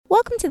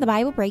Welcome to the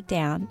Bible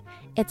Breakdown.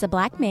 It's a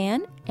black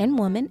man and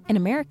woman in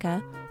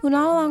America who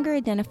no longer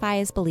identify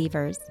as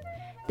believers.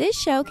 This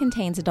show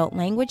contains adult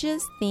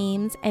languages,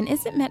 themes, and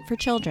isn't meant for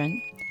children.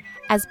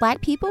 As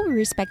black people, we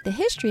respect the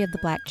history of the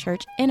black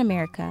church in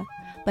America,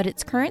 but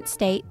its current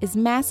state is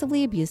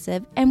massively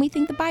abusive, and we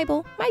think the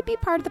Bible might be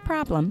part of the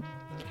problem.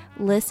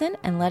 Listen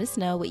and let us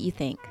know what you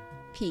think.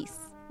 Peace.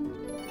 All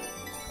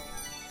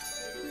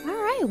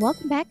right,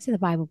 welcome back to the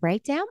Bible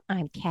Breakdown.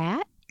 I'm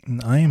Kat.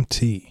 And I am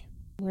T.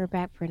 We're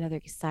back for another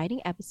exciting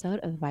episode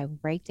of the Bible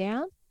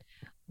Breakdown,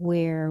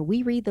 where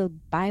we read the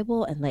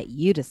Bible and let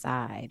you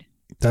decide.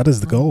 That is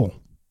the goal.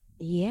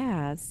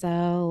 Yeah.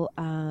 So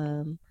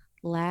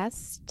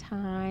last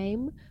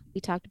time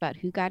we talked about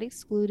who got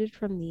excluded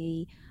from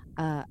the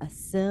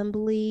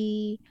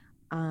assembly,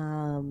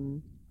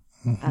 killing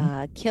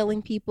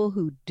people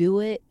who do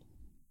it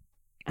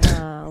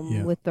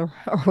with the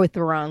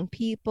wrong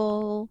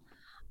people,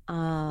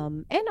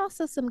 and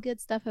also some good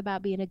stuff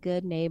about being a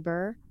good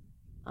neighbor.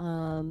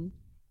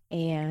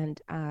 And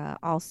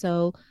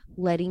also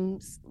letting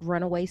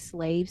runaway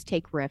slaves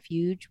take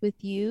refuge with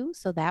you.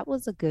 So that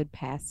was a good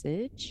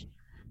passage.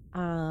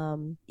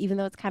 Even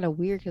though it's kind of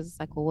weird because it's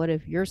like, well, what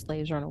if your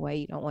slaves run away?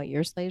 You don't want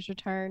your slaves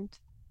returned?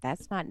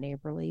 That's not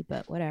neighborly,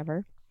 but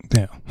whatever.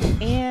 Yeah.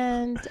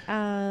 And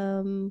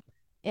some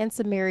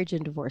marriage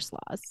and divorce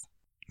laws.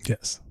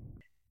 Yes.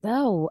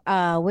 So,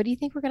 what do you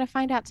think we're going to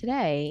find out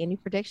today? Any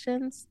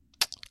predictions?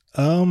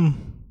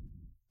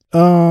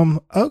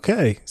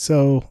 Okay.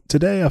 So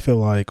today I feel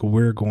like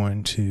we're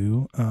going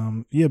to,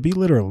 be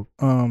literal.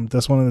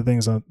 That's one of the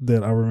things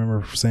that I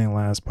remember saying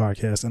last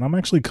podcast, and I'm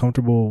actually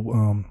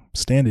comfortable,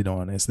 standing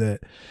on is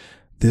that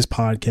this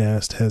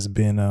podcast has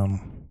been,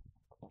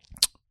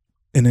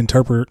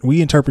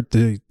 we interpret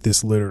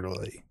this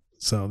literally.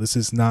 So this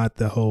is not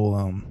the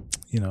whole,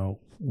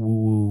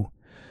 woo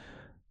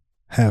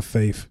have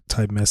faith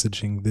type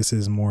messaging. This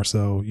is more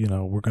so,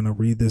 we're going to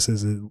read this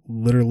as it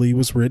literally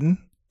was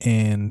written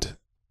and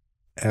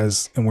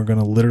we're going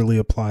to literally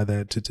apply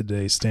that to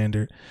today's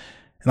standard.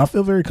 And I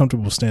feel very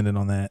comfortable standing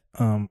on that.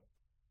 I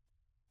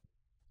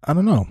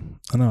don't know.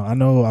 I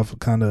know I've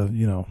kind of,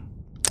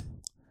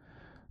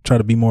 try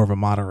to be more of a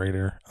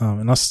moderator.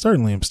 And I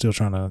certainly am still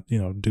trying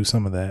to, do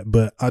some of that,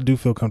 but I do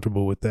feel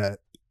comfortable with that.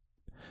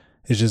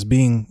 It's just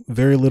being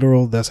very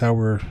literal. That's why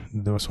we're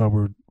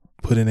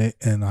putting it.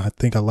 And I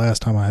think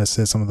last time I had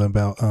said something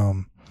about, I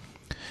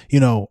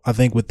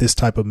think with this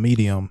type of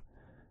medium,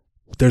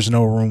 there's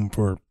no room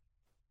for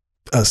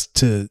us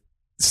to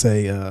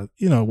say,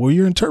 well,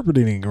 you're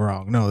interpreting it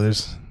wrong. No,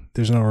 there's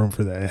no room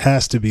for that. It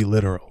has to be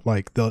literal.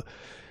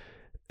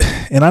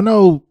 And I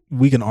know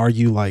we can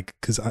argue,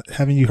 because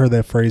haven't you heard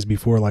that phrase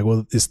before? Like,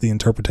 well, it's the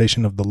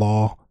interpretation of the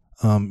law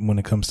when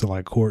it comes to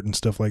like court and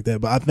stuff like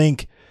that. But I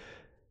think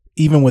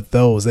even with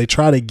those, they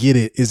try to get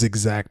it as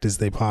exact as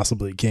they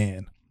possibly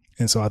can.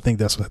 And so I think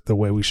that's the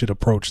way we should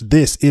approach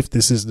this, if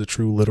this is the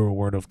true literal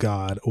word of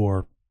God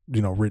or,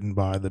 written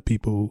by the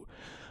people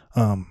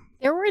who,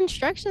 there were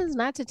instructions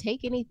not to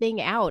take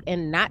anything out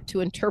and not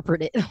to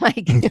interpret it.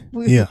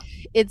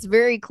 It's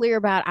very clear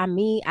about,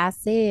 I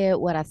said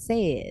what I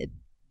said.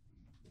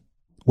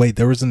 Wait,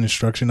 there was an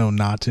instruction on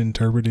not to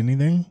interpret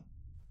anything?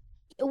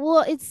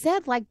 Well, it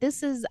said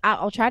this is,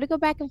 I'll try to go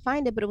back and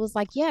find it, but it was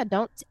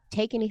don't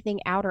take anything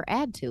out or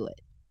add to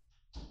it.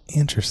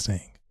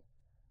 Interesting.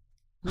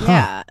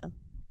 Yeah. Huh.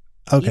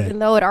 Okay. Even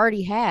though it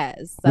already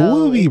has. So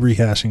we'll be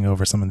rehashing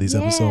over some of these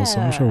episodes, so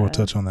I'm sure we'll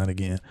touch on that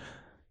again.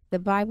 The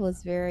Bible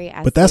is very...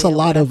 But that's a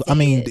lot of...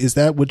 is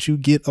that what you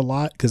get a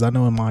lot? Because I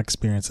know in my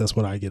experience, that's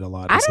what I get a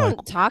lot. I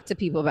don't talk to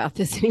people about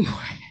this anymore.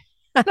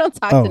 I don't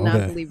talk to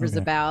non-believers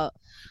about...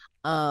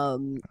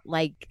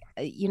 maybe...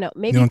 You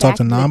don't talk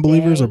to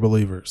non-believers or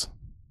believers?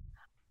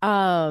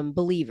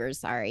 Believers,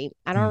 sorry.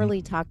 I don't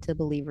really talk to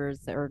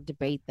believers or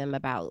debate them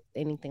about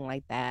anything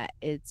like that.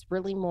 It's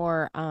really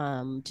more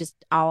just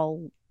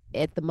I'll,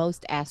 at the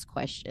most, ask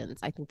questions.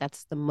 I think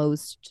that's the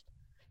most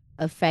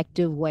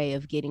effective way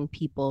of getting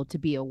people to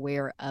be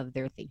aware of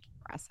their thinking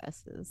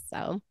processes.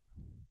 So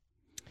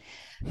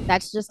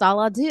that's just all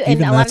I'll do.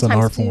 Even and a lot of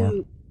times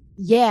too,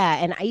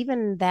 and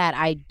even that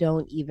I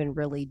don't even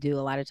really do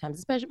a lot of times,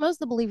 especially most of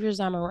the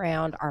believers I'm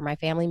around are my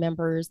family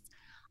members.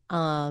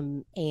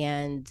 And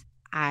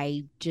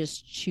I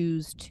just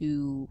choose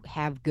to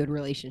have good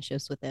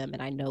relationships with them,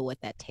 and I know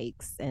what that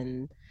takes.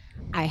 And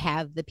I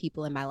have the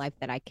people in my life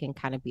that I can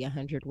kind of be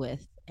 100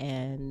 with,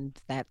 and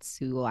that's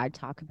who I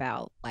talk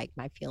about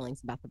my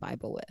feelings about the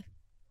Bible with.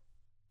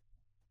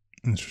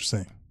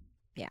 Interesting.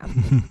 Yeah.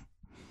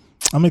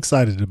 I'm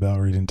excited about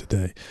reading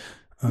today.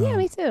 Yeah,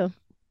 me too.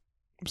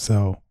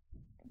 So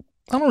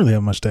I don't really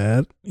have much to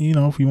add.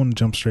 If we want to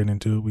jump straight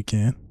into it, we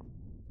can.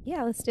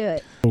 Yeah, let's do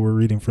it. We're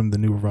reading from the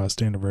New Revised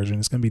Standard Version.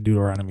 It's going to be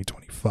Deuteronomy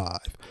 25.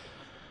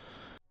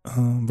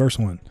 Verse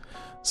 1.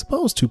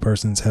 Suppose two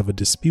persons have a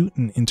dispute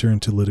and enter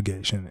into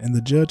litigation, and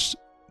the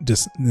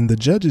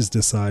judges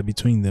decide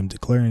between them,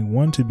 declaring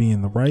one to be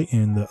in the right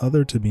and the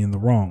other to be in the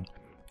wrong.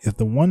 If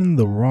the one in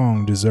the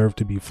wrong deserves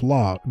to be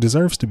flogged,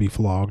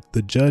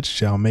 the judge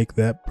shall make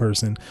that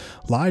person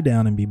lie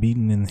down and be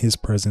beaten in his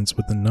presence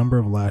with the number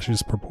of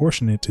lashes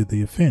proportionate to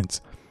the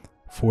offense.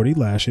 40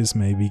 lashes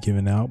may be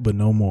given out, but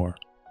not more.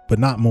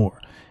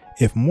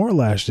 If more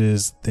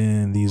lashes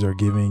than these are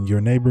given,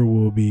 your neighbor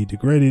will be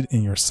degraded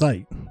in your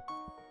sight.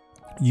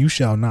 You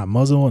shall not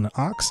muzzle an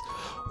ox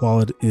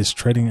while it is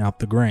treading out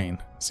the grain.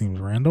 Seems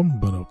random,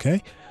 but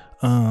okay.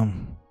 I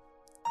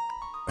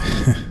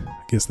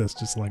guess that's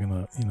just like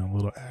a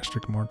little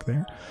asterisk mark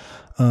there.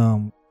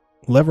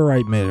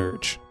 Levirate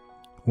marriage.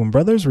 When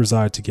brothers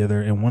reside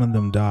together and one of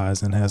them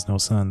dies and has no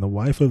son, the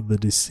wife of the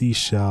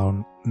deceased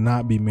shall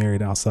not be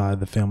married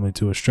outside the family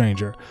to a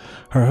stranger.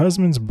 Her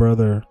husband's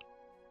brother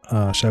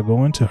shall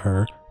go into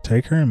her,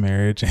 take her in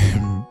marriage,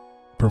 and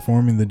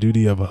performing the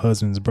duty of a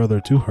husband's brother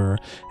to her,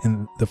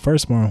 and the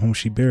firstborn whom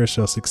she bears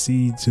shall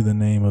succeed to the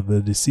name of the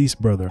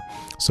deceased brother,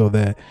 so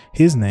that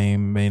his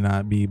name may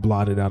not be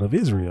blotted out of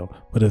Israel.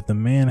 But if the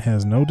man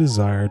has no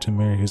desire to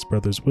marry his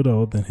brother's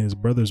widow, then his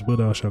brother's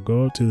widow shall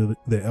go to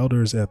the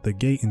elders at the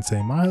gate and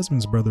say, my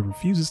husband's brother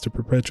refuses to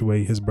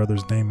perpetuate his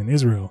brother's name in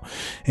Israel,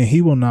 and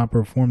he will not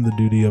perform the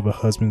duty of a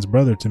husband's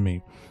brother to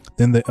me.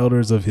 Then the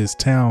elders of his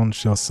town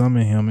shall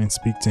summon him and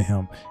speak to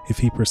him. If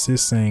he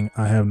persists, saying,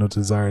 I have no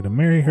desire to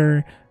marry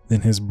her,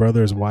 then his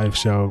brother's wife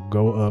shall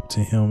go up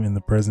to him in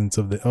the presence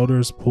of the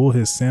elders, pull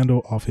his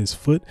sandal off his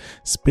foot,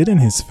 spit in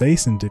his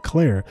face, and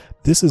declare,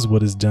 this is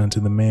what is done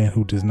to the man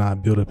who does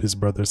not build up his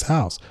brother's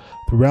house.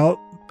 I would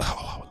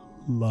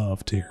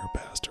love to hear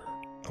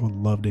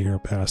a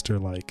pastor.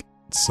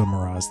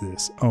 Summarize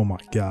this. Oh my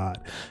God.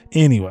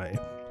 Anyway,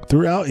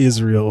 throughout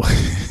Israel,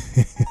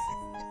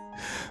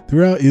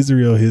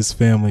 his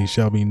family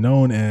shall be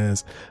known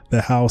as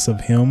the house of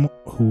him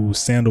whose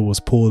sandal was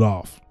pulled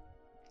off.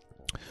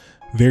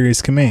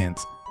 Various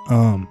commands.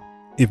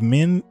 If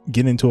men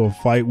get into a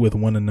fight with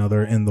one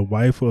another and the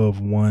wife of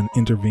one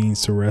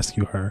intervenes to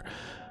rescue her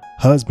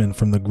husband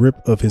from the grip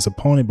of his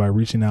opponent by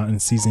reaching out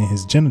and seizing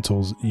his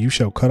genitals, you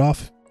shall cut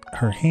off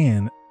her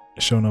hand,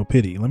 show no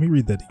pity. Let me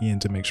read that again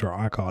to make sure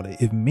I caught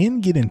it. If men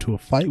get into a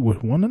fight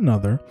with one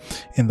another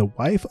and the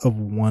wife of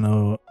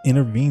one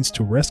intervenes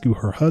to rescue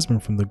her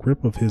husband from the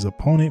grip of his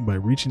opponent by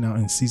reaching out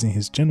and seizing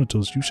his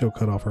genitals, you shall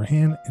cut off her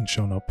hand and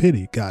show no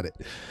pity. Got it.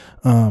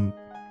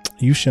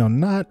 You shall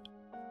not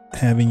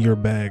have in your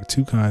bag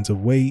two kinds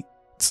of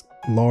weights,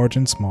 large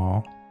and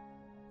small.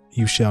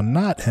 You shall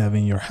not have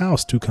in your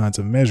house two kinds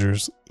of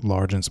measures,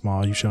 large and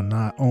small. You shall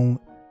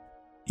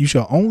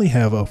only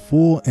have a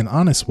full and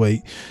honest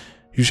weight.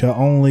 You shall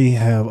only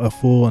have a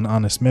full and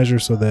honest measure,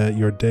 so that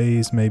your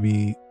days may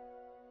be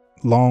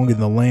long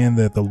in the land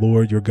that the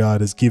Lord your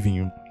God is giving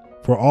you.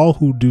 For all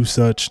who do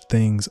such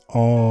things,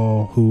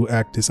 all who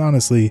act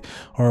dishonestly,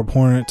 are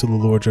abhorrent to the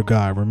Lord your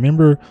God.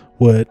 Remember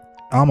what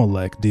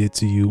Amalek did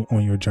to you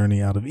on your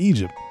journey out of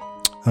Egypt,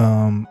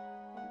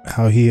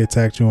 how he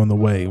attacked you on the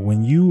way.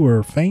 When you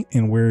were faint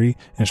and weary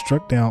and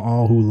struck down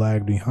all who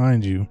lagged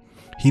behind you,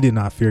 he did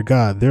not fear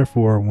God.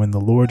 Therefore, when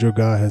the Lord your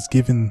God has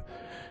given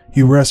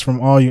you rest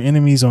from all your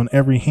enemies on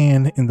every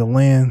hand in the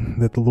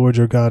land that the Lord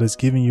your God has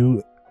given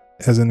you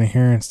as an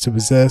inheritance to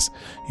possess,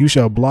 you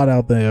shall blot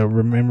out the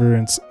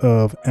remembrance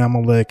of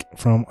Amalek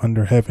from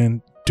under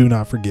heaven. Do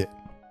not forget.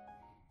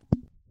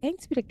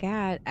 Thanks be to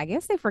God. I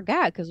guess they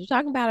forgot because we're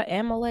talking about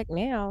Amalek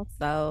now,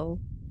 so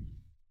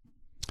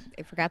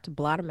they forgot to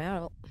blot him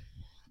out.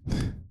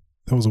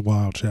 That was a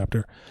wild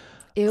chapter.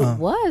 It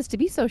was, to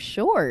be so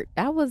short.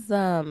 That was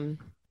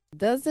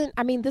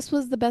this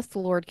was the best the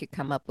Lord could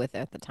come up with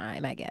at the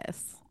time, I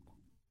guess.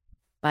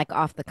 Like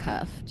off the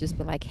cuff, just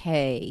be like,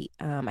 hey,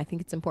 I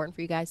think it's important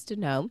for you guys to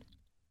know.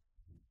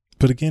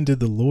 But again,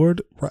 the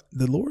Lord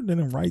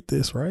didn't write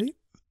this, right?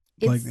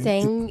 It's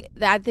saying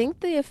that I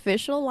think the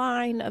official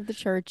line of the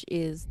church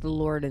is the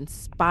Lord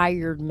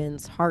inspired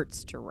men's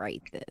hearts to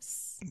write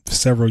this.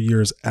 Several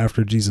years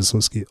after Jesus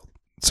was killed.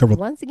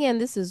 Once again,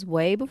 this is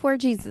way before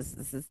Jesus.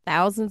 This is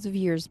thousands of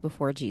years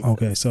before Jesus.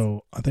 Okay,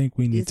 so I think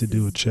we need to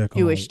do a check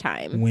Jewish on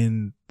time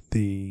when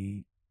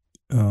the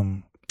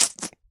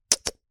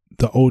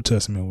Old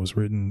Testament was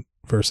written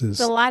versus.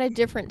 It's a lot of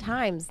different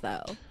times,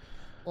 though.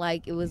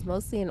 Like, it was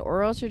mostly an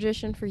oral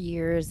tradition for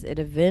years. It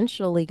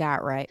eventually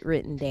got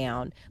written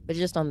down, but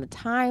just on the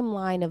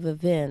timeline of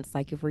events,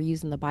 like if we're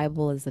using the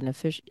Bible as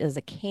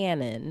a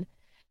canon,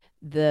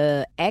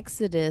 the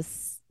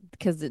Exodus,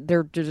 because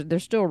they're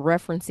still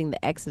referencing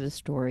the Exodus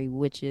story,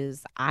 which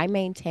is, I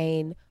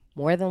maintain,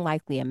 more than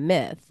likely a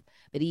myth.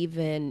 But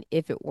even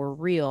if it were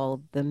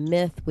real, the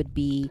myth would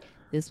be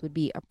this would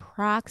be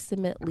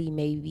approximately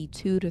maybe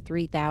 2,000 to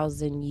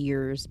 3,000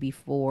 years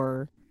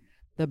before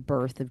the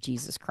birth of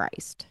Jesus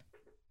Christ.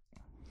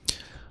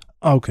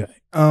 Okay.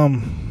 I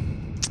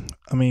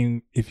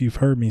mean, if you've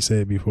heard me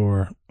say it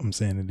before, I'm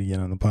saying it again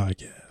on the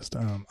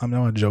podcast. I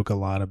know I joke a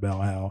lot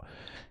about how,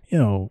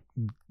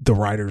 the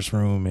writer's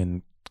room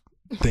and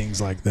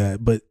things like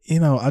that. But,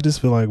 I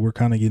just feel like we're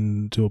kind of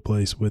getting to a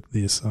place with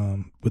this,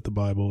 with the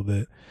Bible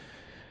that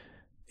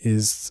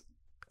is,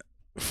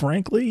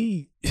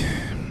 frankly,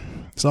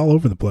 It's all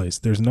over the place.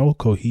 There's no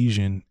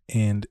cohesion.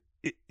 And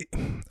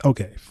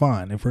okay,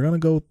 fine. If we're gonna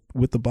go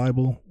with the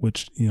Bible,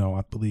 which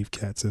I believe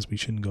Kat says we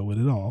shouldn't go with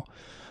it all,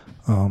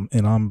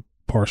 and I'm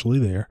partially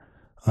there,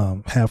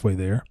 halfway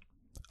there.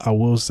 I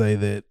will say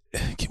that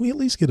can we at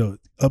least get an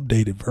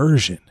updated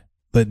version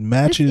that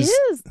matches? This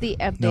is the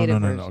updated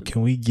version. No.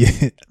 Can we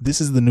get?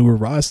 This is the new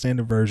revised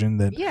standard version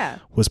that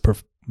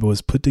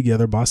was put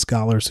together by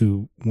scholars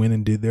who went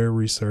and did their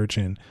research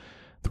and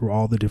through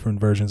all the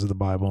different versions of the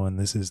Bible, and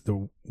this is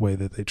the way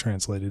that they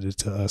translated it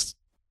to us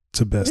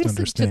to best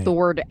understand. Took the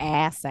word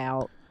ass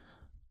out.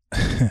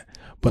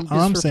 But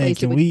I'm saying,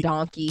 can we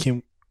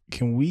donkey?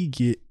 Can we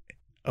get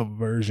a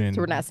version?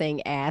 So we're not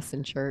saying ass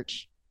in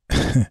church.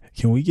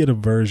 Can we get a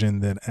version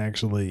that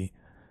actually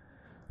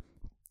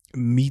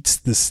meets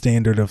the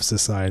standard of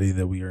society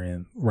that we are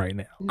in right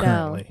now? No.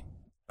 Currently.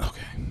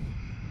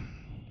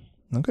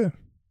 Okay.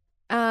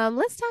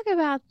 Let's talk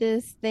about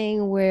this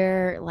thing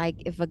where,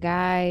 like, if a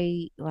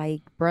guy,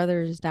 like,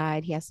 brothers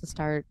died, he has to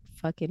start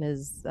fucking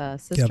his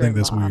sister-in-law. Yeah, I think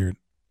that's weird.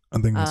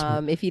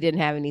 Weird. If he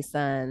didn't have any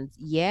sons.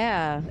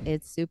 Yeah,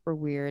 it's super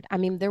weird. I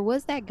mean, there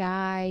was that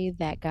guy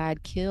that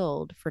God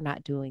killed for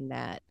not doing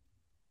that.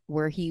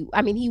 Where he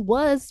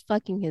was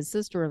fucking his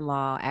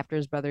sister-in-law after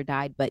his brother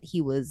died, but he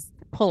was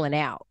pulling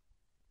out.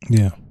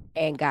 Yeah.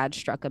 And God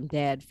struck him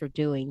dead for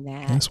doing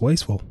that. That's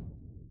wasteful.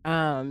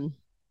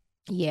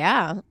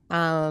 Yeah.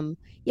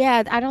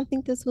 I don't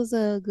think this was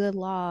a good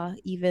law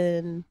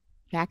even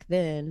back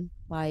then.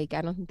 Like,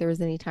 I don't think there was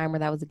any time where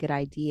that was a good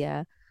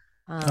idea.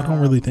 I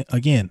don't really think,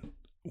 again,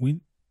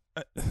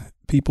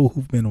 people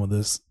who've been with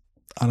us,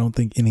 I don't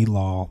think any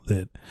law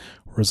that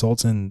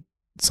results in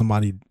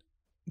somebody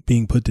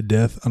being put to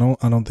death, I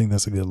don't think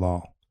that's a good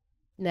law.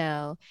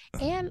 No.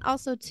 And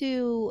also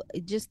too,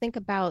 just think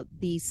about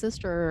the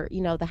sister,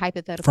 the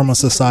hypothetical. From a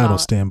societal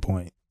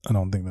standpoint, I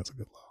don't think that's a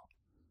good law.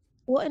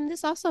 Well, and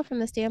this also from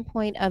the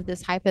standpoint of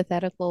this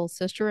hypothetical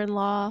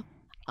sister-in-law,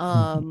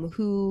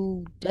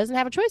 who doesn't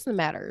have a choice in the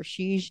matter.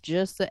 She's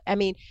just,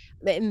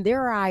 in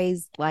their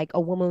eyes, like, a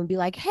woman would be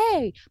like,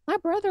 hey, my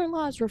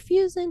brother-in-law is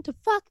refusing to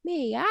fuck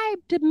me. I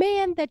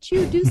demand that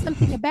you do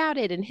something about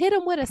it, and hit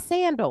him with a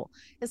sandal.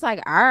 It's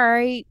like, all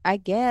right, I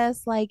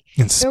guess, like,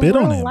 and spit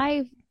on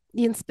him.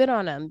 And spit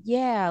on him.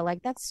 Yeah,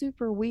 like, that's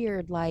super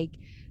weird. Like,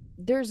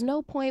 there's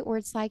no point where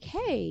it's like,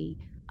 hey,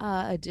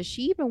 does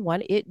she even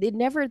want it?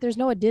 There's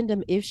no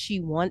addendum if she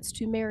wants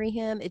to marry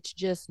him. It's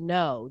just,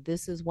 no,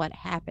 this is what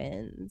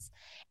happens.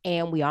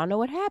 And we all know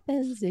what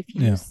happens if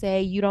you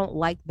say you don't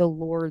like the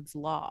Lord's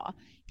law.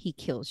 He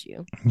kills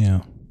you.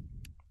 Yeah.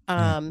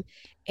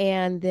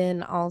 And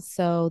then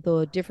also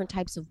the different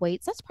types of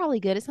weights. That's probably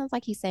good. It sounds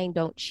like he's saying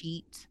don't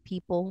cheat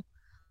people.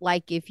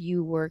 Like if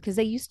you were, because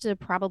they used to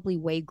probably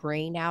weigh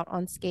grain out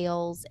on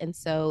scales. And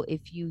so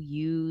if you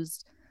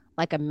used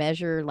like a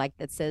measure like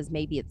that says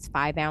maybe it's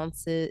 5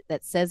 ounces,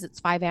 that says it's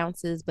 5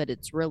 ounces, but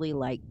it's really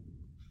like,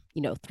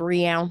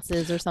 3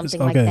 ounces or something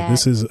like that.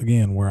 This is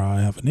again where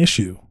I have an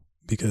issue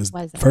because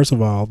first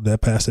of all,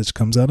 that passage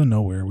comes out of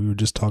nowhere. We were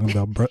just talking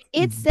about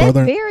it said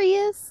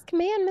various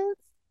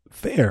commandments.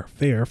 Fair.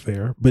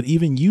 But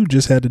even you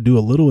just had to do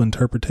a little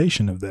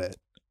interpretation of that.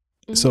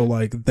 Mm-hmm. So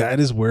like that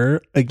is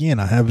where again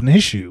I have an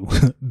issue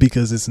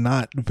because it's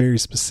not very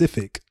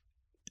specific.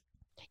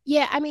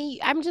 Yeah,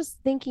 I'm just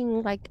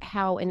thinking like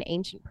how an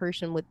ancient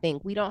person would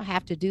think. We don't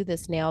have to do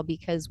this now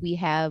because we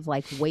have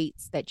like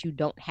weights that you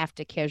don't have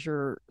to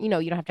measure, you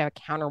don't have to have a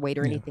counterweight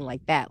or anything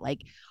like that.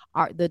 Like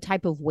the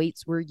type of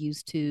weights we're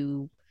used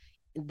to,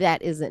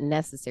 that isn't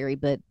necessary.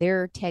 But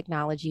their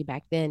technology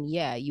back then,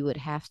 you would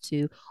have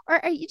to,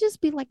 or you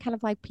just be like kind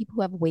of like people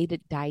who have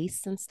weighted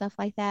dice and stuff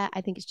like that.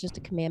 I think it's just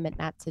a commandment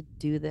not to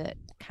do that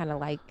kind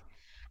of like,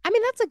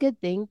 that's a good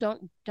thing.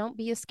 Don't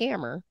be a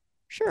scammer.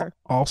 Sure.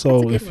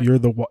 Also, if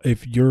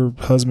your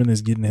husband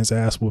is getting his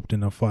ass whooped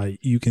in a fight,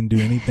 you can do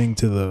anything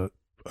to the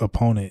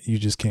opponent. You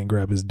just can't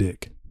grab his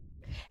dick.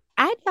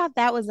 I thought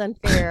that was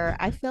unfair.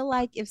 I feel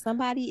like if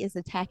somebody is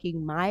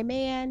attacking my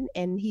man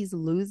and he's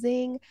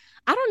losing,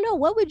 I don't know,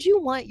 what would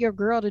you want your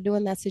girl to do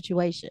in that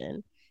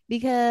situation?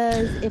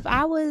 Because if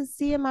I was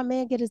seeing my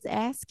man get his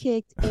ass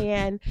kicked,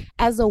 and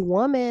as a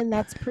woman,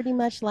 that's pretty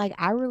much like,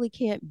 I really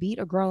can't beat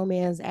a grown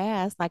man's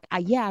ass. Like,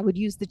 I would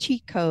use the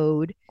cheat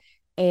code.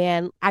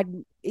 And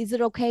is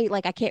it okay?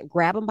 Like, I can't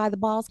grab him by the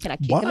balls. Can I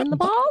kick him in the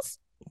balls?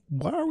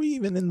 Why are we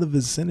even in the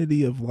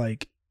vicinity of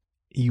like,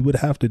 you would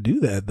have to do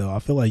that though? I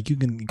feel like you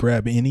can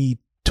grab any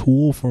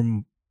tool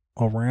from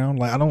around.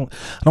 Like, I don't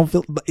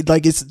feel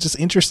like, it's just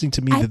interesting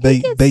to me that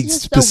they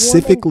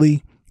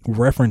specifically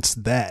reference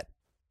that.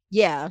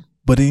 Yeah.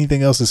 But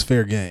anything else is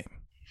fair game.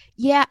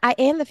 Yeah,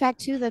 and the fact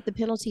too that the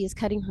penalty is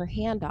cutting her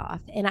hand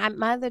off. And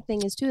my other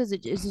thing is too, is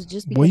it just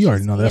because, well, you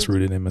already know that's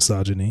rooted in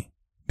misogyny.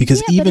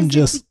 Because even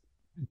just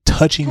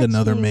touching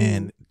another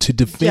man to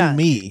defend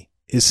me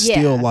is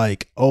still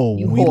like, oh,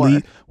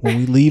 when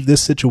we leave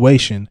this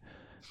situation,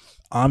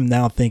 I'm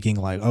now thinking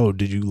like, oh,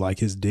 did you like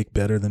his dick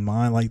better than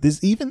mine? Like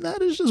this, even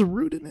that is just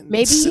rooted in.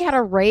 Maybe he had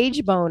a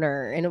rage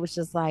boner, and it was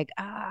just like,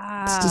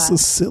 It's just a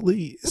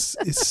silly. It's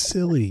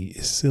silly.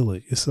 It's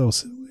silly. It's so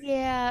silly.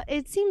 Yeah, Yeah,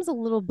 it seems a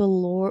little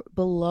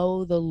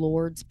below the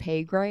Lord's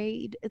pay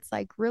grade. It's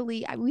like,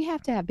 really, we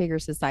have to have bigger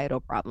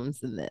societal problems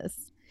than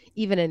this,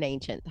 even in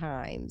ancient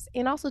times.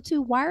 And also, too,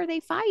 why are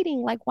they fighting?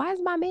 Like, why is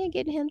my man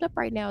getting hemmed up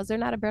right now? Is there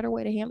not a better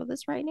way to handle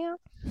this right now?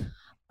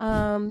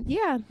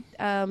 Yeah,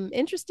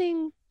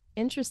 interesting,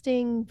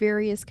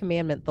 various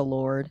commandment, the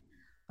Lord.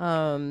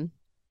 Um,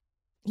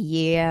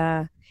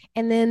 yeah.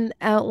 And then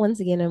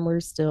once again, and we're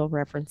still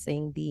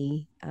referencing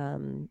the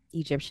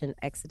Egyptian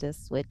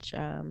Exodus, which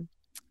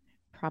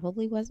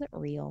probably wasn't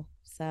real.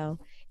 So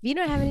if you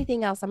don't have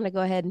anything else, I'm going to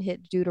go ahead and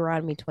hit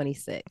Deuteronomy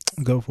 26.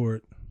 Go for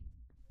it.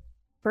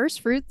 First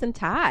fruits and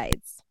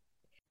tithes.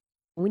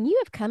 When you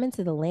have come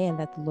into the land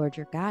that the Lord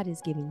your God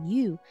is giving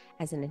you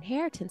as an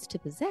inheritance to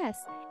possess,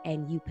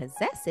 and you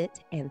possess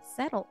it and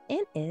settle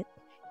in it,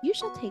 you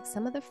shall take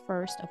some of the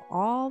first of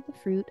all the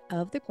fruit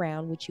of the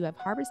ground which you have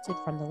harvested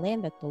from the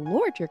land that the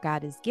Lord your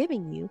God is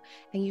giving you,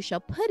 and you shall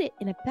put it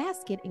in a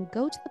basket and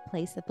go to the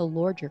place that the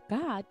Lord your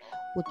God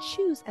will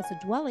choose as a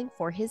dwelling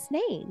for his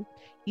name.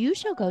 You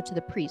shall go to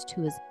the priest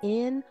who is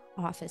in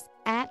office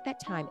at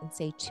that time and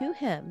say to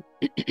him,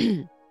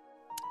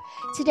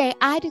 Today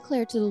I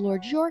declare to the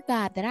Lord your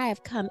God that I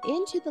have come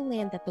into the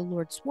land that the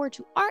Lord swore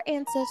to our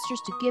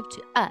ancestors to give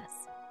to us.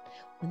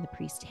 When the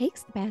priest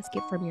takes the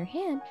basket from your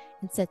hand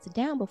and sets it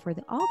down before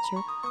the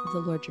altar of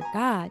the Lord your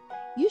God,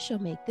 you shall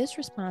make this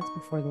response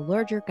before the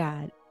Lord your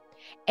God.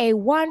 A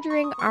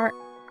wandering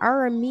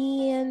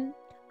Aramean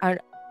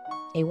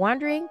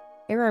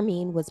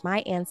was my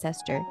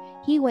ancestor.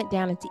 He went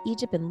down into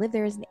Egypt and lived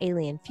there as an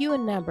alien, few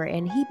in number,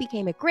 and he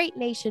became a great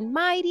nation,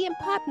 mighty and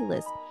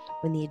populous.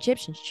 When the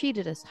Egyptians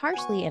treated us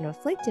harshly and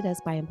afflicted us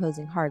by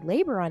imposing hard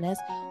labor on us,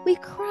 we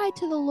cried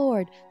to the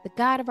Lord, the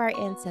God of our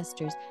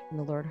ancestors, and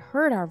the Lord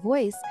heard our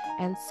voice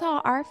and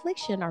saw our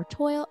affliction, our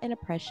toil, and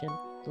oppression.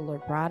 The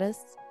Lord brought us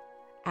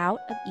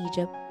out of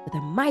Egypt with a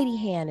mighty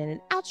hand and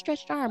an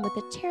outstretched arm, with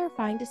a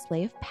terrifying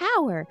display of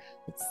power,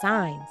 with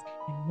signs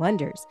and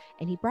wonders.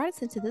 And he brought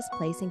us into this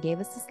place and gave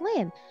us this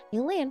land, a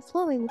land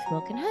flowing with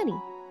milk and honey.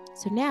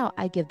 So now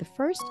I give the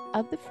first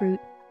of the fruit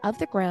of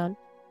the ground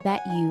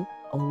that you,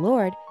 O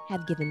Lord,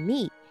 have given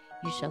me.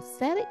 You shall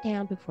set it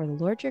down before the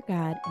Lord your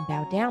God and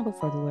bow down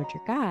before the Lord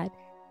your God.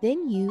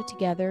 Then you,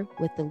 together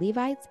with the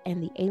Levites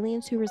and the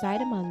aliens who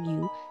reside among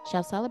you,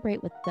 shall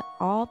celebrate with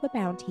all the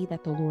bounty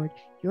that the Lord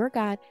your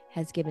God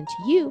has given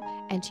to you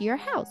and to your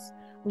house.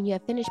 When you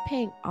have finished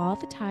paying all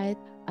the tithe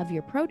of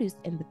your produce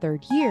in the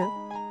third year,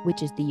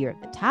 which is the year of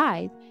the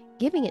tithe,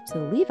 giving it to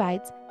the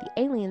Levites, the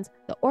aliens,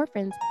 the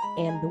orphans,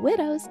 and the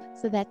widows,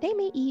 so that they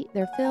may eat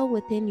their fill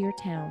within your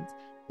towns.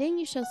 Then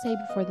you shall say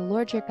before the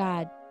Lord your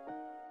God,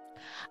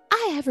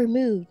 I have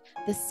removed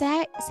the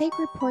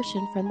sacred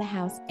portion from the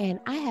house, and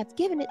I have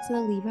given it to the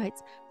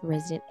Levites, the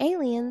resident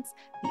aliens,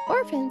 the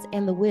orphans,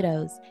 and the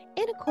widows,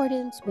 in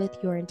accordance with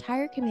your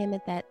entire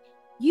commandment that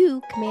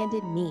you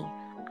commanded me.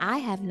 I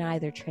have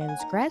neither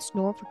transgressed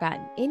nor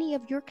forgotten any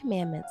of your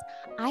commandments.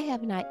 I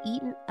have not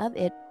eaten of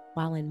it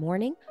while in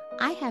mourning.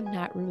 I have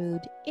not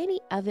removed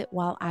any of it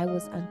while I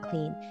was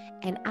unclean,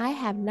 and I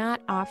have not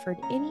offered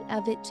any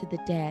of it to the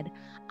dead.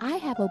 I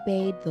have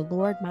obeyed the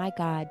Lord my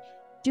God,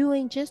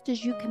 doing just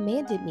as you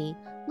commanded me.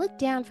 Look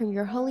down from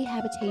your holy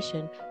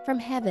habitation, from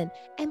heaven,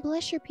 and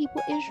bless your people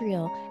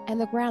Israel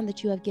and the ground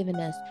that you have given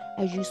us,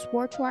 as you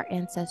swore to our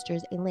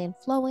ancestors, a land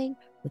flowing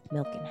with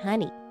milk and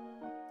honey.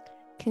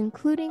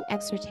 Concluding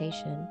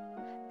exhortation.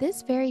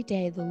 This very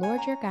day the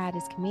Lord your God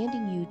is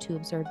commanding you to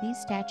observe these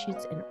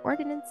statutes and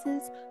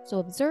ordinances, so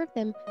observe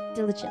them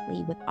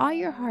diligently with all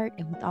your heart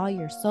and with all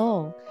your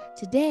soul.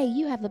 Today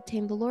you have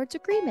obtained the Lord's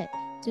agreement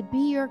to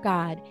be your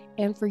God,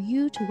 and for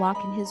you to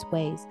walk in his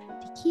ways,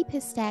 to keep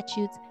his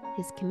statutes,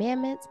 his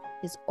commandments,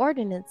 his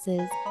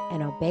ordinances,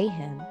 and obey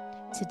him.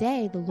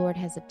 Today the Lord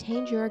has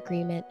obtained your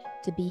agreement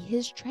to be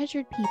his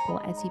treasured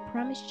people as he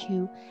promised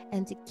you,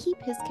 and to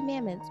keep his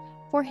commandments,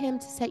 for him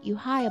to set you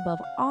high above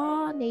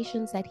all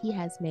nations that he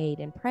has made,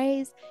 in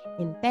praise,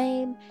 in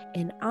fame,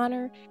 in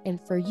honor, and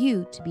for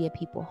you to be a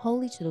people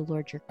holy to the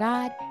Lord your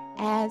God,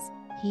 as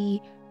he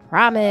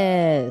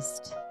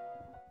promised.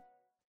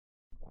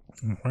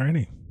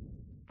 Alrighty.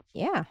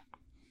 Yeah.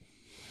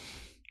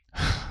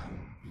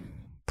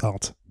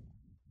 Thoughts?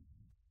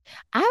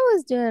 I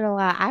was doing a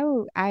lot.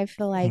 I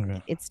feel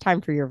like It's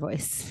time for your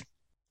voice.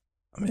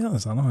 I'll be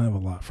honest, I don't have a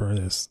lot for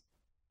this.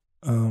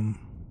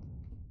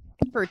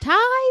 For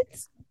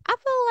tithes, I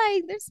feel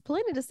like there's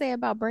plenty to say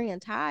about bringing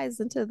tithes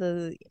into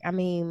the. I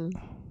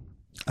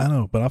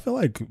know, but I feel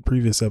like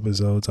previous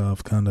episodes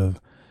I've kind of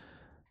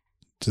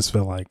just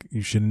felt like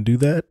you shouldn't do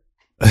that.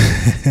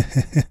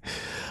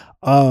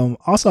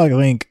 Also, I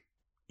think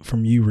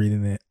from you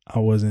reading it, I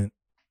wasn't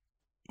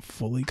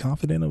fully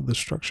confident of the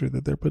structure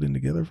that they're putting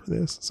together for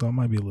this, so I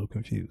might be a little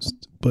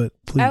confused. But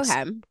please,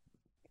 okay.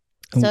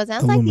 So it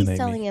sounds like he's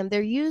telling him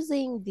they're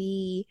using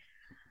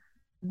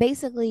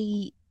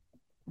basically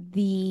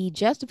the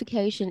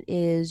justification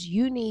is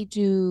you need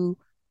to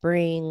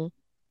bring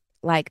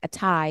like a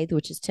tithe,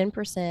 which is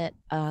 10%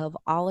 of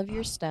all of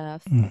your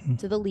stuff Mhm.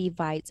 to the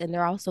Levites, and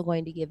they're also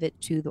going to give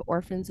it to the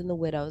orphans and the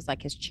widows,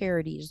 like as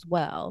charity as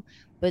well.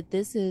 But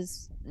this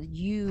is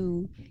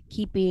you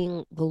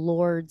keeping the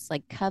Lord's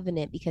like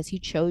covenant because he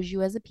chose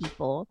you as a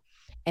people.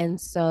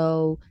 And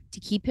so to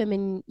keep him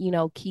in,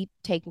 keep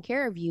taking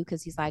care of you,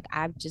 because he's like,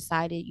 I've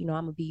decided, I'm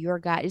gonna be your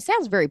God. It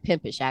sounds very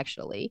pimpish,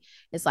 actually.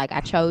 It's like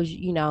I chose,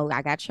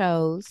 I got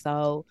chose.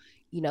 So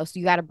so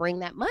you got to bring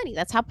that money.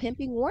 That's how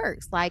pimping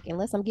works. Like,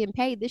 unless I'm getting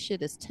paid, this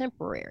shit is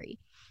temporary.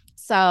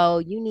 So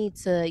you need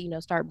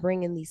to, start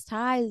bringing these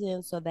ties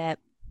in so that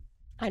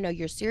I know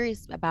you're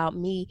serious about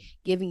me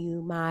giving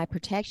you my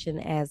protection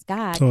as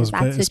God, So because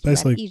I took you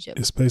out of Egypt.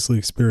 It's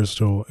basically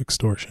spiritual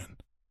extortion.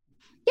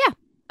 Yeah.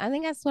 I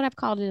think that's what I've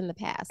called it in the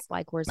past.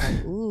 Like, where it's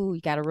like, ooh,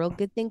 you got a real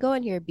good thing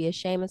going here. It'd be a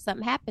shame if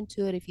something happened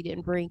to it if you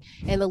didn't bring.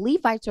 And the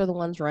Levites are the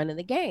ones running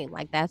the game.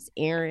 Like, that's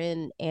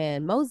Aaron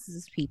and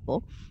Moses'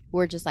 people who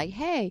are just like,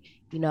 hey,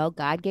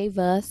 God gave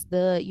us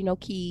the,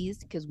 keys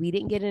because we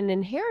didn't get an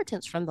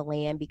inheritance from the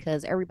land,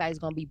 because everybody's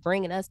going to be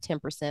bringing us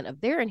 10%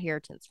 of their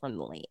inheritance from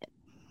the land.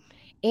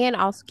 And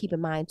also keep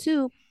in mind,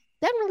 too,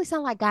 doesn't really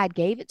sound like God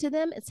gave it to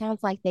them. It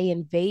sounds like they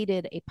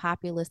invaded a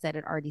populace that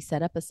had already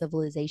set up a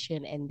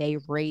civilization and they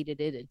raided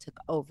it and took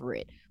over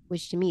it,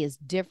 which to me is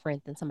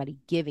different than somebody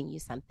giving you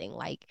something.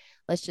 Like,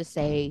 let's just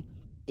say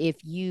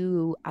if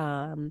you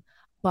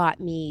bought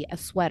me a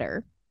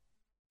sweater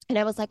and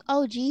I was like,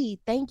 oh,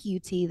 gee, thank you,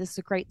 T. This is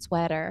a great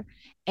sweater.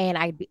 And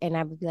I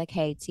would be like,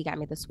 hey, T got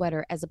me the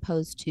sweater, as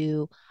opposed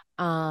to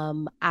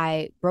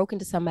I broke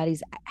into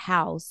somebody's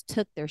house,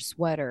 took their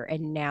sweater,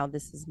 and now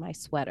this is my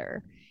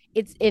sweater.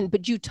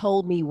 But you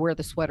told me where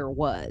the sweater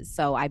was.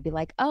 So I'd be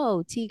like,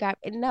 oh, T got,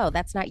 no,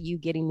 that's not you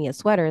getting me a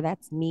sweater.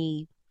 That's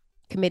me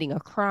committing a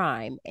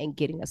crime and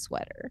getting a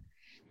sweater.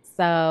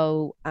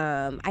 So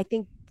I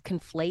think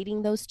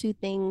conflating those two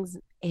things,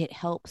 it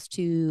helps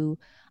to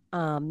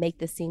make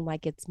this seem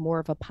like it's more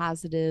of a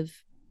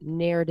positive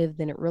narrative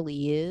than it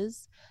really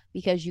is,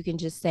 because you can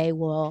just say,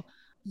 well,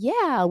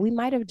 yeah, we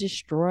might have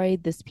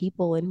destroyed this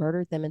people and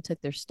murdered them and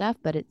took their stuff,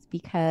 but it's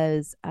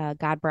because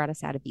God brought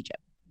us out of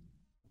Egypt.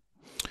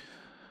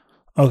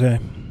 Okay.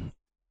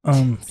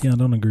 Yeah, I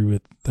don't agree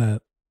with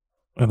that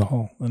at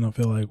all, and I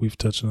feel like we've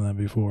touched on that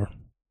before.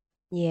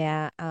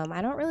 Yeah,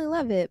 I don't really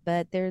love it,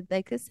 but they're,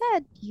 like I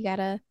said,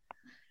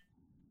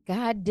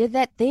 God did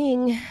that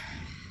thing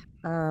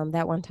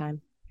that one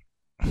time,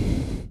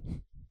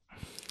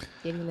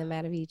 getting them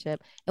out of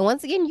Egypt. And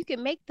once again, you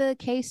can make the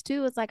case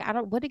too. It's like,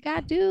 what did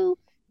God do?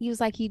 He was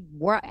like, he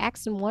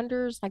acts and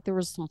wonders, like there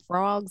was some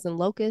frogs and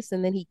locusts,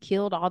 and then he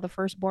killed all the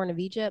firstborn of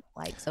Egypt.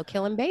 Like, so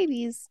killing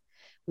babies,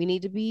 we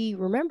need to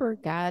remember,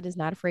 God is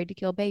not afraid to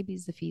kill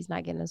babies if he's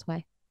not getting his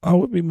way. I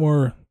would be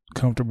more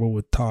comfortable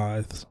with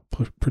tithes,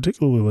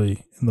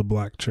 particularly in the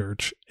black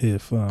church,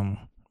 if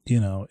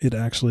it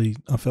actually,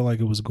 I felt like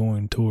it was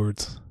going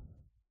towards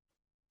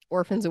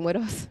orphans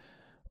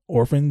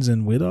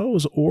and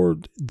widows or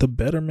the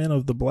betterment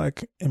of the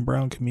black and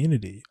brown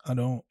community. I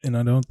don't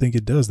think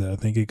it does that. I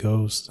think it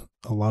goes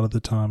a lot of the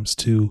times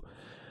to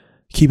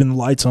keeping the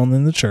lights on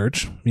in the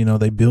church.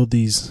 They build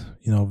these,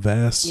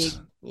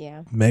 vast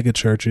mega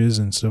churches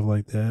and stuff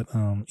like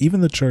that. Even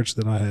the church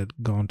that I had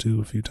gone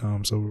to a few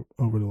times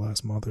over the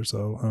last month or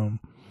so,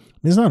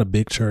 it's not a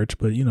big church,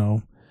 but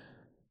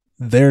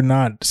they're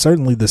not,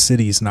 certainly the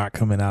city's not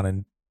coming out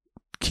and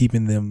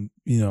keeping them,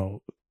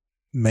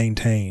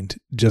 maintained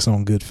just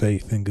on good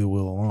faith and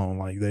goodwill alone.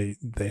 Like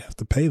they have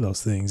to pay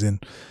those things.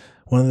 And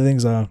one of the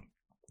things I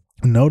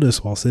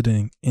noticed while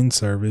sitting in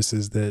service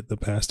is that the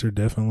pastor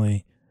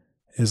definitely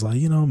is like,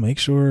 make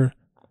sure,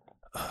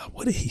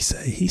 what did he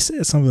say? He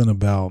said something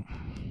about,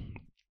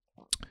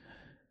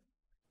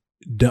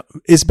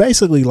 it's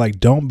basically like,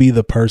 don't be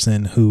the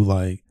person who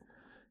like,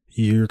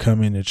 you're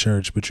coming to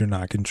church, but you're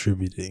not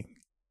contributing,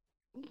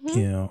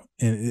 and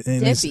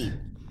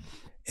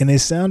it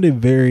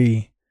sounded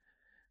very,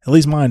 at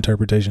least my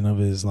interpretation of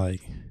it is like,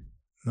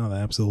 no,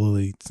 that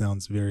absolutely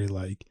sounds very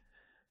like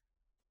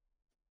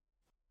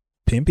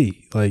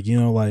pimpy, like,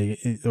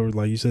 or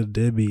like you said,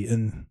 Debbie.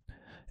 And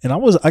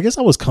I guess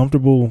I was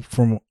comfortable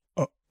from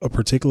a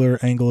particular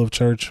angle of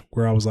church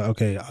where I was like,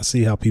 okay, I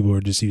see how people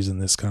are just using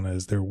this kind of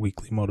as their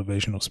weekly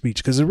motivational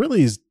speech. Cause it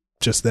really is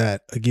just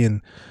that.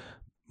 Again,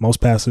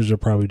 most pastors are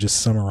probably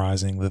just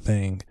summarizing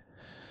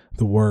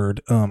the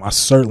word. I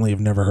certainly have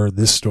never heard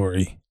this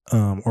story,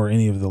 or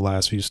any of the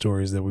last few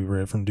stories that we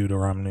read from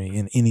Deuteronomy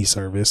in any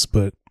service,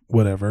 but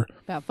whatever.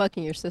 About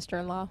fucking your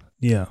sister-in-law.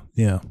 Yeah.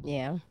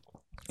 Yeah.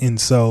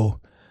 And so,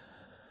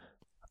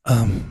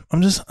 I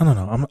don't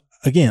know.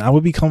 I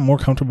would become more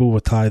comfortable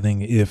with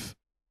tithing if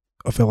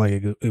I felt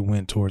like it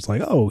went towards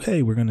like, oh,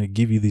 hey, we're going to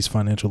give you these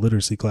financial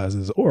literacy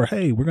classes, or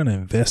hey, we're going to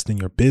invest in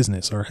your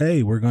business, or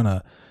hey, we're going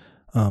to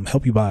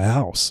help you buy a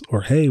house,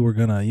 or hey, we're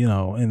going to,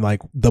 and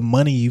like the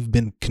money you've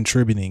been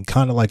contributing,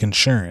 kind of like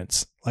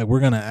insurance, like we're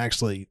going to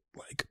actually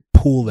like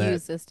pull that.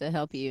 Use this to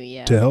help you.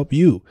 Yeah. To help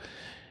you.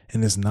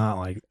 And it's not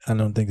like, I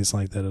don't think it's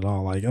like that at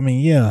all. Like, I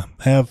mean, yeah,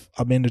 I've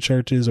been to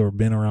churches or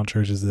been around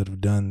churches that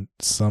have done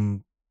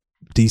some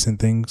decent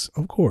things,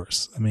 of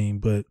course. I mean,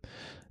 but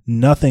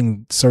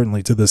nothing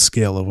certainly to the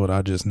scale of what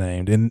I just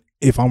named. And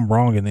if I'm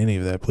wrong in any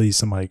of that, please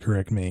somebody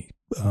correct me.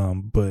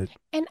 But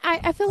and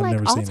I feel I've like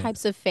never all seen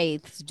types of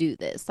faiths do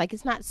this. Like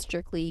it's not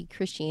strictly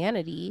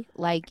Christianity.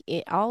 Like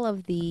all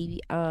of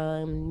the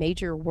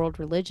major world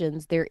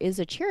religions, there is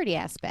a charity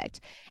aspect,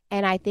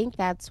 and I think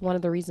that's one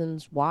of the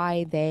reasons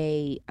why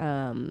they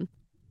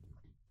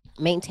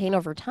maintain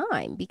over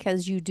time,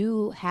 because you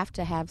do have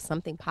to have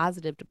something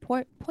positive to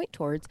point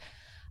towards.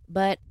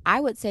 But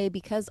I would say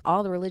because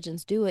all the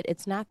religions do it,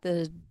 it's not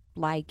the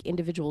like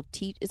individual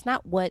it's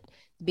not what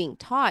being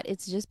taught.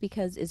 It's just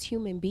because as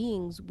human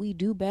beings, we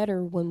do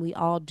better when we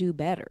all do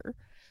better.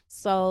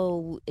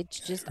 So it's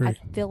just I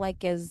agree. feel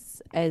like as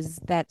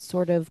that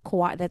sort of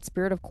that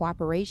spirit of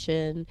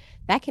cooperation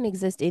that can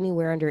exist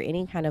anywhere under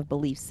any kind of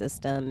belief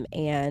system,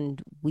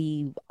 and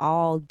we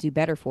all do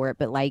better for it.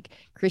 But like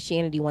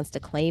Christianity wants to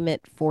claim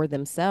it for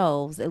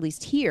themselves, at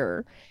least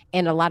here,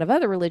 and a lot of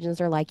other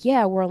religions are like,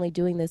 yeah, we're only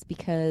doing this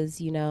because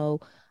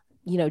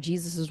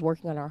Jesus is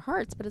working on our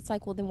hearts. But it's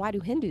like, well, then why do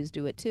Hindus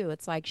do it too?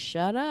 It's like,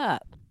 shut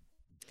up.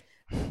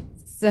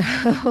 So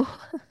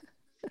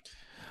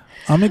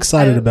I'm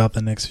excited about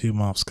the next few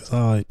months because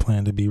I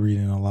plan to be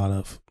reading a lot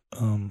of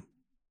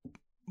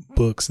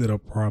books that'll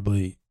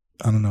probably,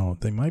 I don't know,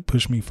 they might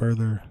push me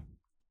further,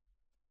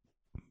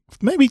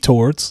 maybe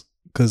towards,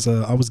 because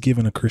I was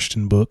given a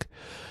Christian book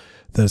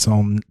that's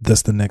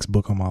the next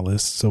book on my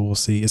list. So we'll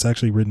see. It's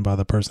actually written by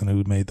the person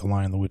who made The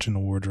Lion, the Witch, and the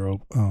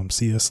Wardrobe.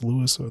 C.S.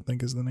 Lewis, I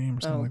think is the name,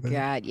 or something like that. Oh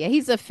God, yeah,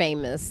 he's a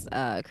famous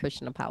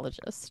Christian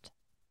apologist.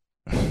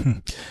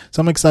 So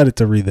I'm excited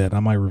to read that.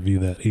 I might review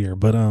that here,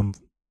 but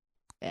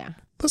yeah,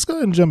 let's go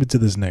ahead and jump into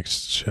this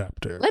next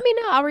chapter. Let me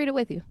know. I'll read it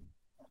with you.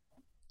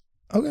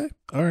 Okay.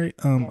 All right.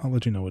 I'll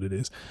let you know what it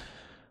is.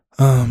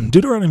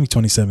 Deuteronomy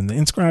 27, the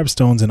inscribed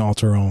stones and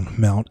altar on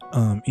Mount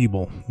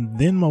Ebal.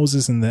 Then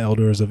Moses and the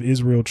elders of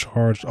Israel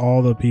charged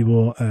all the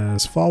people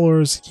as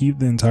followers, keep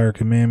the entire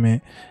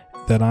commandment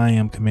that I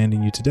am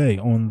commanding you today.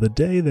 On the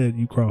day that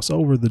you cross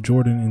over the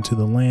Jordan into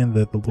the land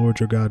that the Lord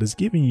your God is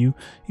giving you,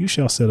 you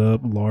shall set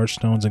up large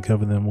stones and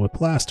cover them with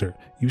plaster.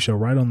 You shall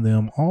write on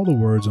them all the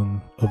words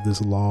of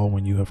this law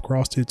when you have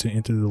crossed it to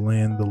enter the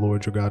land the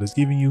Lord your God is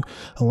giving you,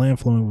 a land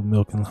flowing with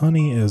milk and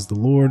honey, as the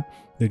Lord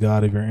the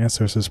God of your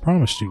ancestors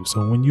promised you.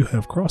 So when you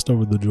have crossed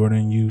over the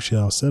Jordan, you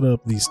shall set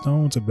up these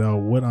stones about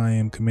what I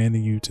am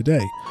commanding you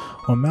today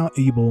on Mount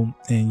Ebal,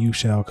 and you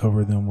shall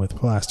cover them with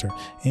plaster.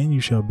 And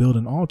you shall build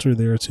an altar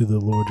there to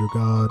the Lord your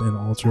God, an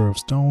altar of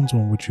stones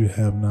on which you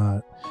have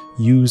not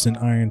used an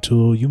iron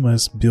tool. You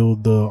must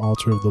build the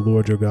altar of the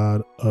Lord your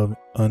God of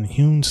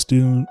unhewn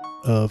stones.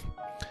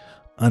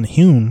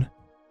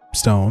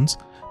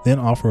 Then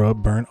offer up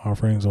burnt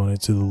offerings on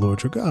it to the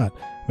Lord your God.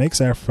 Make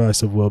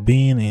sacrifice of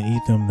well-being and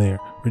eat them there,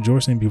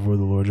 rejoicing before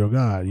the Lord your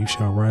God. You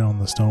shall write on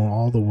the stone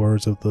all the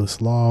words of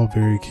this law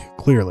very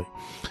clearly.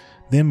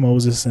 Then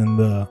Moses and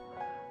the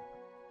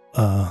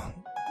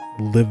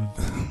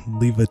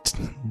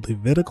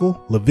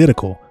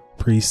Levitical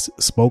priests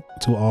spoke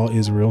to all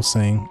Israel,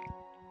 saying,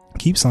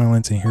 keep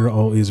silence and hear,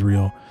 O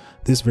Israel.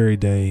 This very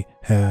day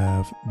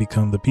have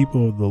become the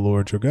people of the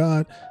Lord your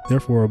God.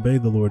 Therefore obey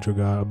the Lord your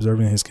God,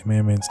 observing his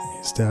commandments and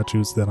his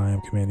statutes that I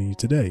am commanding you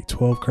today.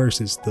 12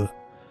 curses.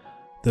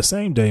 The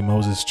same day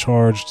Moses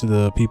charged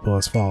the people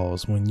as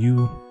follows. When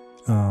you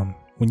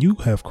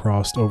have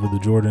crossed over the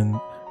Jordan,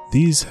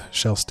 these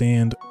shall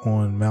stand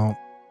on Mount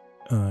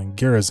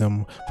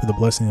Gerizim for the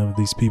blessing of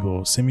these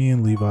people: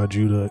 Simeon, Levi,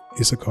 Judah,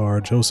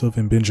 Issachar, Joseph,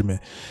 and Benjamin.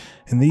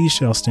 And these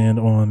shall stand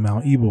on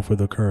Mount Ebal for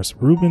the curse: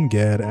 Reuben,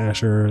 Gad,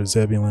 Asher,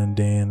 Zebulun,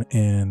 Dan,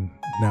 and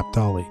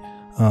Naphtali.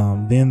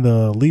 Then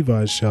the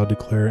Levites shall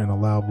declare in a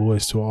loud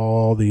voice to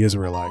all the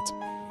Israelites: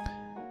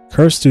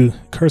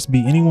 Cursed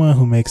be anyone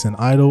who makes an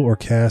idol or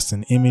casts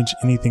an image,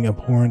 anything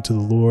abhorrent to the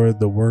Lord,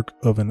 the work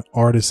of an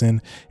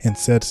artisan, and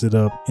sets it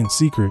up in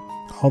secret.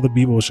 All the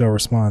people shall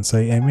respond,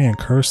 say, Amen.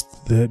 Cursed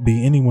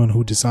be anyone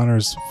who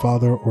dishonors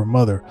father or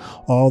mother.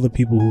 All the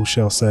people who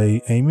shall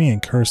say, Amen.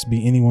 Cursed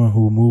be anyone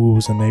who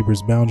moves a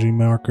neighbor's boundary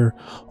marker.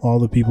 All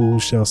the people who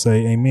shall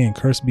say, Amen.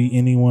 Cursed be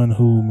anyone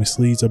who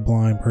misleads a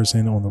blind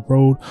person on the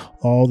road.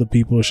 All the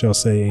people shall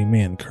say,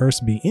 Amen.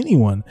 Cursed be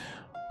anyone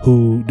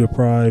who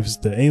deprives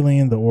the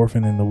alien, the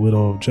orphan, and the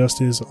widow of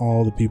justice.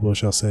 All the people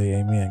shall say,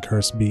 Amen.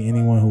 Cursed be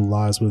anyone who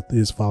lies with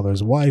his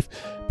father's wife,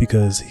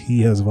 because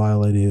he has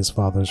violated his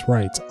father's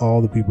rights.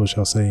 All the people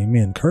shall say,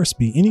 Amen. Cursed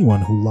be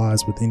anyone who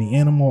lies with any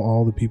animal.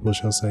 All the people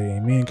shall say,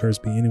 Amen.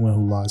 Cursed be anyone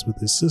who lies with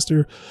his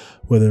sister,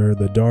 whether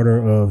the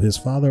daughter of his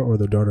father or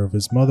the daughter of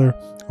his mother.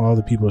 All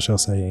the people shall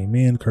say,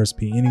 Amen. Cursed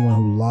be anyone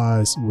who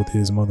lies with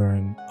his mother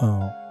in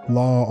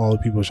law. All the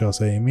people shall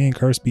say, Amen.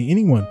 Cursed be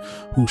anyone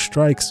who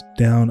strikes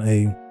down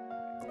a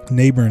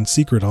neighbor in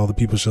secret. All the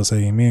people shall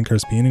say, Amen.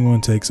 Cursed be anyone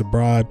who takes a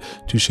bribe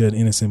to shed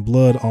innocent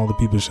blood. All the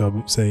people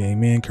shall say,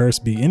 Amen.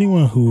 Cursed be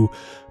anyone who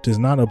does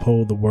not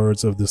uphold the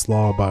words of this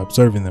law by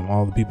observing them.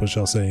 All the people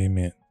shall say,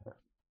 Amen.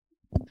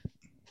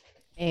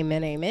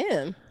 Amen.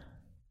 Amen.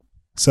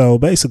 So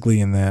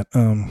basically, in that,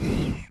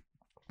 from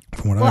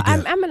what I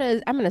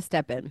get, I'm gonna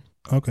step in.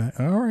 Okay.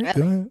 All right.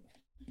 Go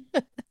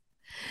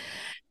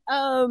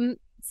ahead.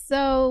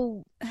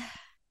 So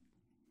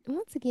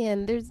once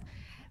again,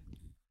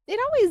 it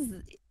always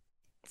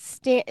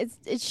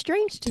it's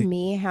strange to Do-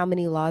 me how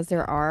many laws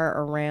there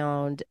are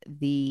around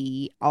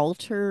the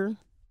altar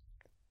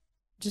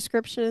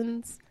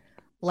descriptions.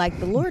 Like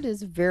the Lord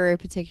is very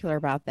particular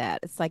about that.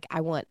 It's like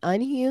I want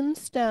unhewn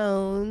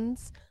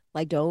stones.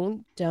 Like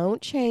don't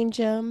change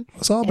them.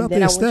 It's all And about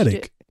then the I want you to.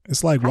 aesthetic.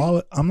 It's like,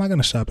 I I'm not going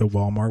to shop at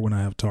Walmart when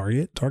I have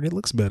Target. Target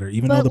looks better,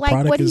 even though but the like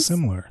product is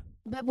similar.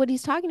 But what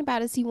he's talking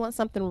about is he wants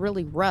something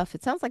really rough.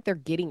 It sounds like they're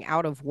getting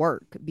out of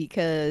work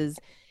because,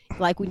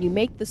 like, when you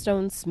make the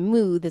stone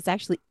smooth, it's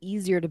actually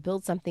easier to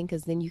build something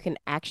because then you can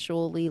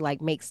actually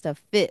like make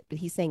stuff fit. But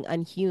he's saying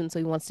unhewn, so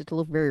he wants it to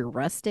look very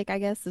rustic. I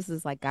guess this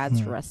is like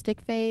God's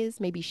rustic phase,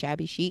 maybe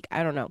shabby chic.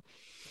 I don't know.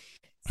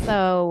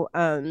 So,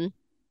 and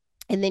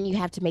then you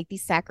have to make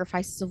these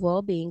sacrifices of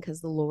well-being because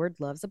the Lord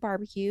loves a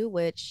barbecue,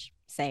 which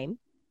same.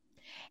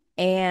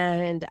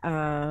 And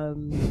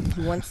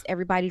he wants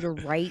everybody to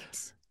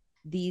write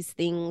these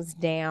things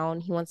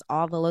down. He wants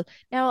all the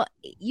now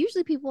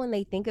usually people when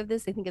they think of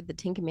this they think of the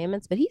 10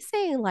 commandments, but he's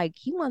saying like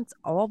he wants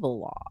all the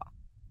law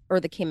or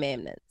the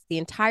commandments, the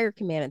entire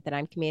commandment that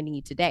I'm commanding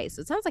you today.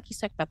 So it sounds like he's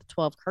talking about the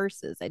 12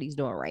 curses that he's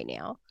doing right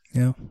now.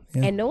 Yeah.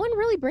 And no one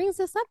really brings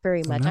this up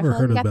very much. I've never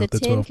heard like about the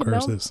 12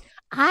 curses.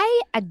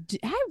 I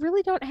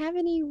really don't have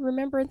any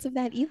remembrance of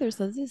that either,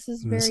 so this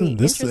is very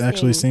this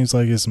actually seems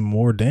like it's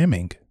more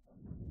damning.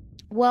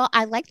 Well,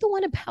 I like the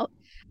one about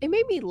it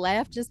made me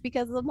laugh just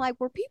because I'm like,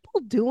 were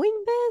people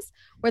doing this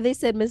where they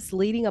said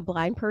misleading a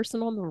blind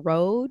person on the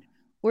road?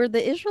 Were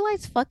the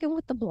Israelites fucking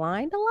with the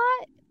blind a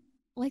lot?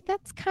 Like,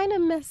 that's kind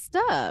of messed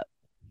up.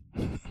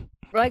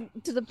 Like,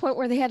 to the point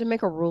where they had to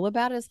make a rule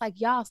about it. It's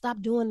like, y'all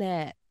stop doing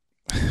that.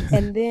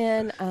 And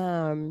then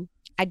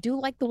I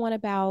do like the one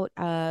about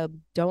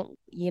don't,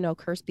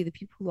 curse be the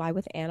people who lie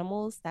with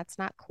animals. That's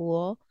not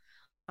cool.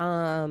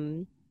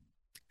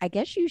 I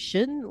guess you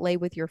shouldn't lay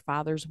with your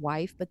father's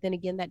wife, but then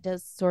again, that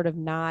does sort of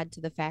nod to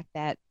the fact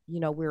that,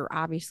 we're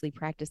obviously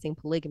practicing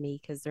polygamy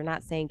because they're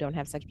not saying don't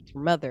have sex with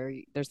your mother.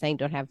 They're saying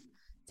don't have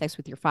sex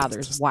with your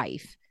father's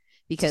wife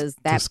because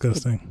that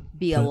disgusting. Could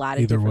be a lot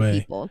of different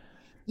people.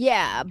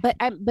 Yeah, but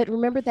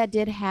remember that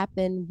did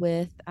happen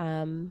with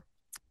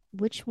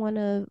which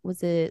one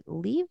was it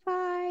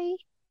Levi?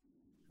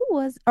 Who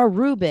was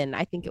Reuben?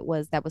 I think it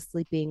was that was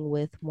sleeping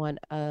with one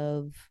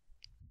of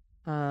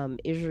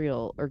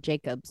Israel or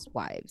Jacob's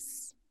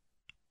wives.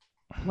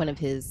 One of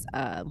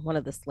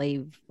the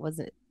slave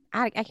wasn't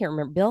I can't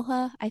remember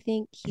Bilhah, I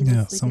think he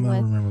was sleeping with. I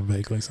remember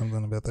vaguely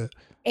something about that.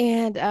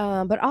 And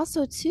but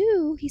also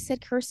too, he said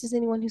cursed is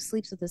anyone who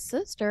sleeps with his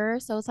sister.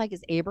 So it's like,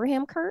 is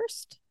Abraham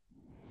cursed?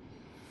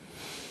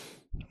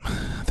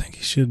 I think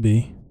he should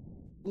be.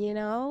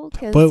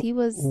 Because he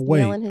was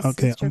nailing his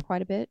sister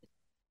quite a bit.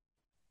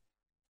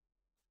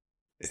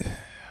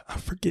 I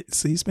forget.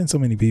 See, he's been so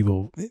many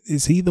people.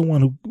 Is he the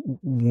one who,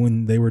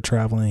 when they were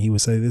traveling, he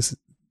would say,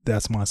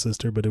 that's my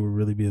sister, but it would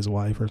really be his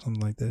wife or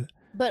something like that?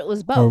 But it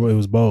was both. Or it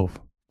was both.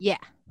 Yeah.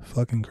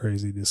 Fucking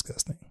crazy,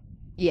 disgusting.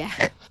 Yeah.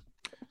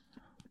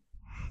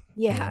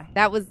 Yeah,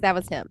 that was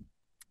him.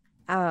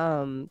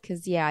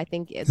 Because I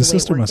think the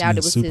sister must have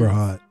been super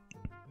hot.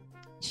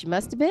 She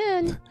must have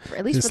been,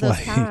 at least for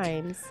those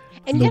times.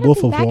 And the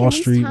Wolf of Wall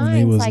Street, when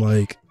he was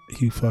like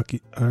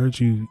I heard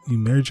you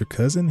married your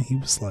cousin. He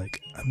was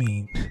like, I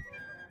mean,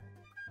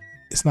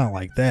 it's not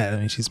like that. I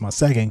mean, she's my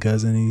second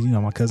cousin.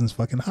 And, my cousin's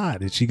fucking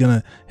hot. Is she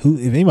if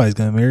anybody's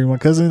gonna marry my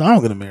cousin,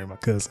 I'm gonna marry my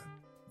cousin.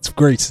 It's a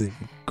great scene.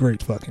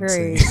 Great fucking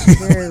scene.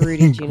 Very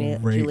Rudy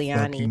great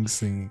Giuliani. Fucking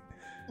scene.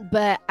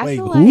 But I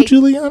feel who like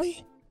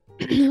Giuliani?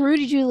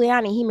 Rudy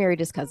Giuliani, he married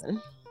his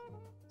cousin.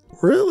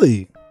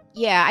 Really?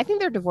 Yeah, I think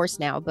they're divorced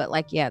now, but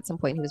at some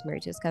point he was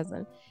married to his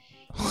cousin.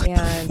 What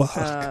the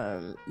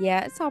fuck?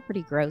 It's all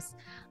pretty gross.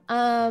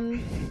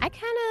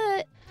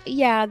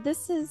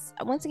 This is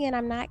once again,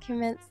 I'm not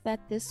convinced that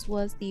this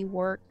was the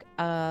work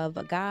of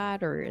a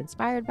God or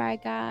inspired by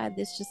God.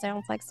 This just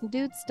sounds like some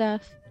dude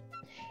stuff.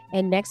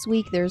 And next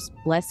week there's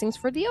blessings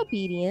for the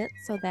obedient.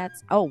 So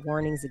that's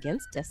warnings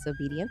against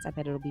disobedience. I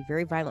bet it'll be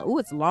very violent. Oh,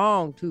 it's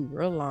long too,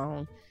 real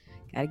long.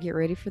 Gotta get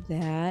ready for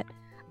that.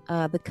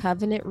 The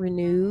covenant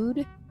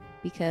renewed,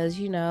 because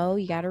you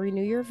got to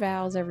renew your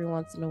vows every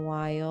once in a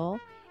while,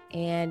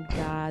 and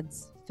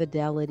God's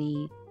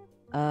fidelity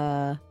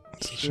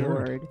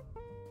assured.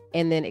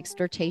 And then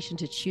exhortation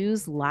to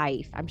choose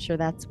life. I'm sure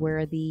that's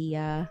where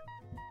the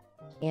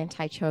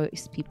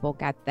anti-choice people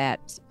got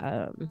that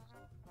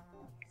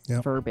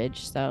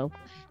verbiage. So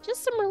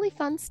just some really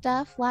fun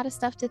stuff, a lot of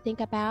stuff to think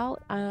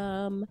about.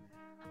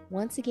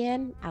 Once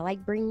again, I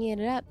like bringing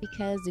it up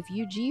because if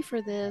you G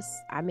for this,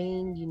 I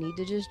mean, you need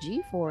to just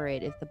G for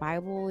it. If the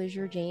Bible is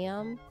your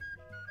jam,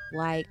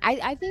 like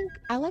I think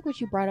I like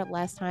what you brought up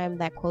last time,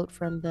 that quote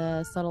from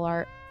The Subtle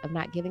Art of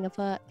Not Giving a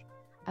Fuck,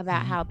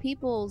 about how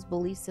people's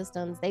belief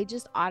systems, they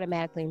just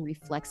automatically and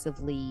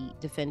reflexively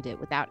defend it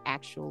without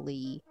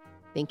actually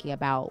thinking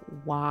about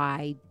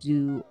why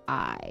do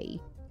I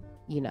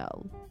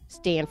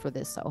stand for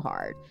this so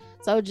hard.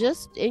 So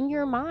just in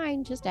your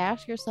mind, just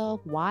ask yourself,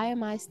 why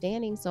am I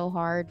standing so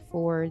hard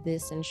for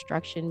this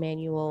instruction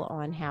manual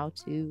on how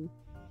to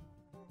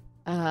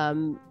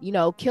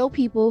kill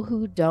people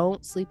who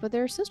don't sleep with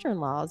their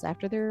sister-in-laws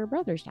after their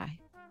brothers die?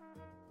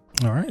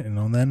 All right. And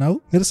on that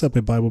note, hit us up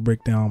at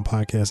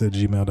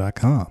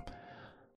BibleBreakdownPodcast@gmail.com.